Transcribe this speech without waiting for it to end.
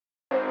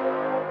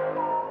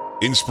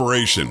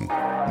inspiration,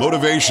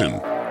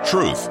 motivation,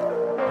 truth.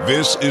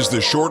 This is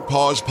the Short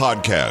Pause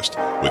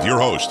Podcast with your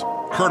host,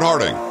 Kurt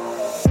Harding.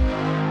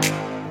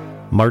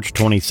 March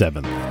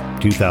 27th,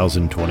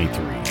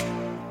 2023.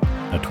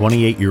 A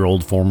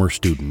 28-year-old former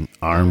student,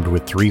 armed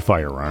with 3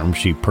 firearms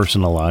she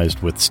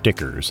personalized with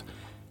stickers,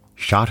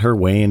 shot her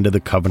way into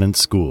the Covenant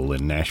School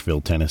in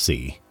Nashville,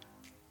 Tennessee.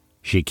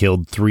 She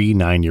killed 3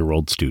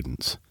 9-year-old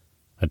students,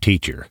 a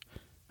teacher,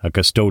 a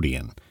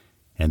custodian,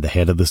 and the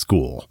head of the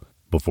school,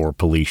 before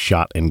police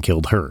shot and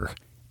killed her,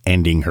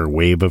 ending her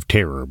wave of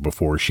terror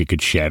before she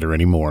could shatter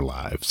any more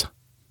lives.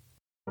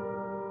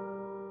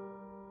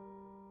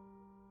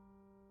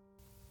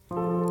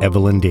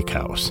 Evelyn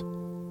Dickhouse,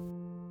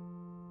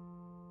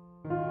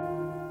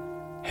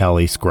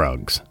 Hallie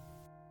Scruggs,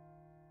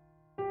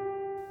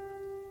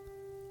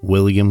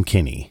 William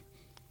Kinney,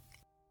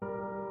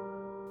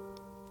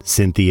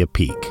 Cynthia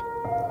Peak,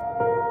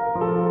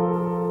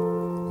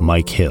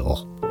 Mike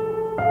Hill,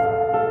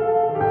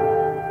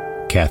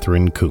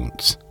 Catherine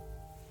Kuntz.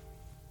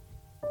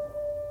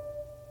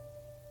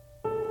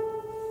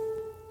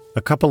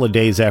 A couple of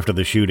days after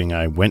the shooting,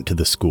 I went to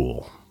the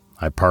school.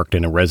 I parked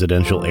in a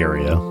residential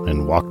area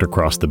and walked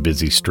across the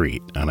busy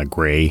street on a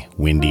gray,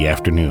 windy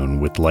afternoon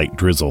with light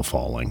drizzle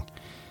falling.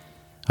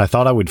 I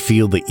thought I would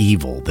feel the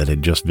evil that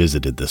had just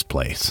visited this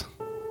place.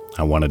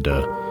 I wanted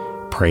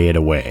to pray it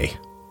away.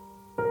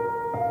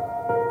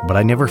 But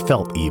I never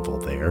felt evil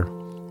there.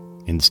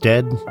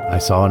 Instead, I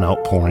saw an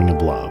outpouring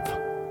of love.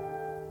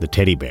 The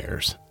teddy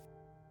bears,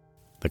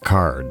 the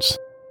cards,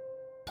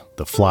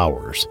 the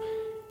flowers,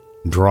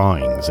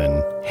 drawings,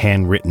 and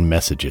handwritten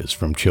messages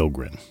from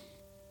children.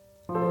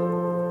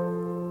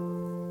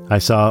 I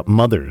saw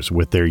mothers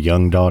with their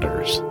young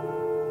daughters.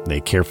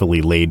 They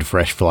carefully laid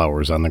fresh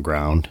flowers on the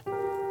ground,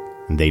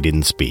 and they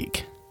didn't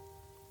speak.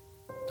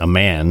 A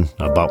man,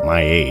 about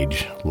my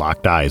age,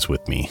 locked eyes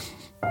with me.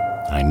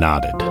 I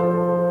nodded.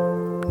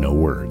 No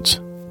words.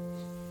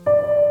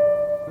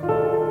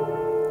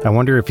 I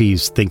wonder if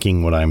he's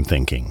thinking what I'm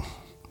thinking,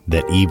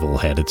 that evil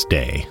had its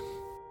day.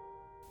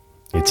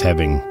 It's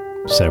having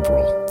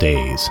several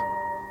days.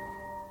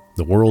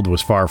 The world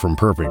was far from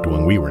perfect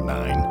when we were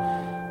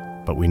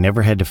 9, but we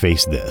never had to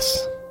face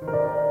this.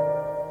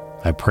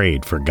 I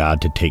prayed for God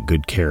to take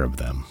good care of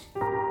them.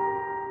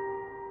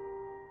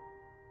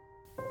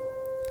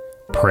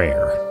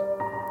 Prayer.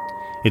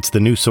 It's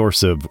the new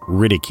source of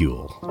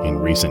ridicule in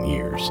recent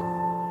years.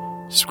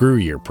 Screw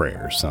your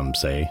prayers, some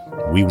say.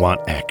 We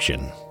want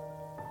action.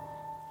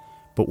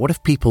 But what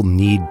if people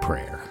need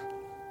prayer?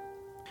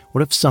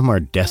 What if some are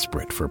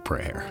desperate for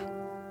prayer?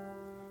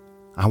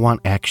 I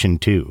want action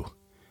too.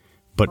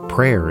 But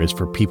prayer is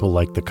for people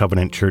like the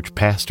Covenant Church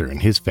pastor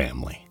and his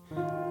family.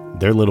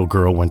 Their little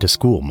girl went to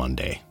school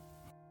Monday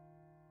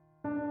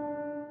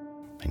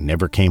and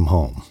never came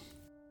home.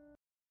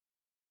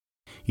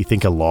 You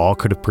think a law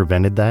could have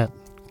prevented that?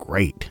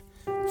 Great.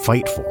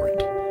 Fight for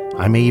it.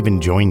 I may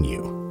even join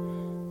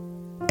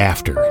you.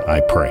 After I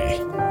pray.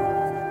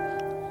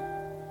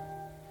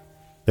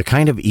 The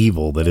kind of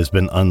evil that has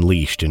been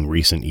unleashed in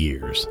recent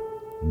years,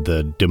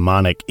 the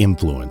demonic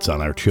influence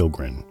on our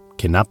children,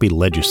 cannot be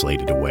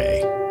legislated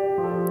away.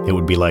 It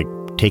would be like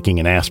taking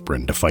an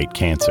aspirin to fight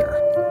cancer.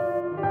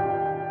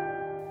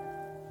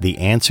 The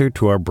answer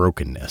to our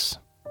brokenness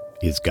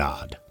is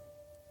God.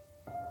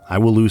 I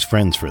will lose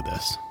friends for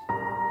this.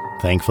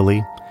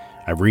 Thankfully,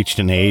 I've reached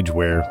an age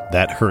where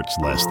that hurts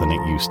less than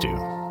it used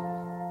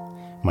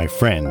to. My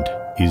friend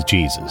is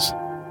Jesus.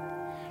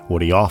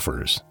 What he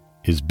offers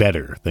is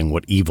better than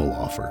what evil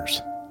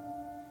offers.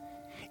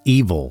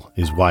 Evil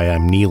is why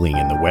I'm kneeling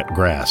in the wet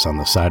grass on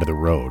the side of the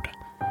road,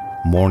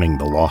 mourning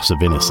the loss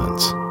of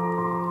innocence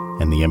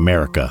and the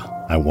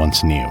America I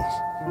once knew.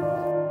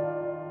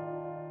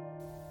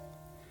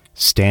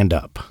 Stand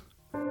up.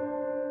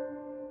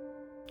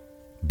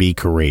 Be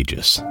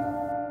courageous.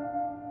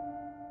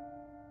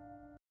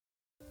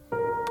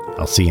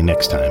 I'll see you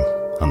next time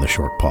on The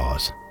Short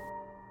Pause.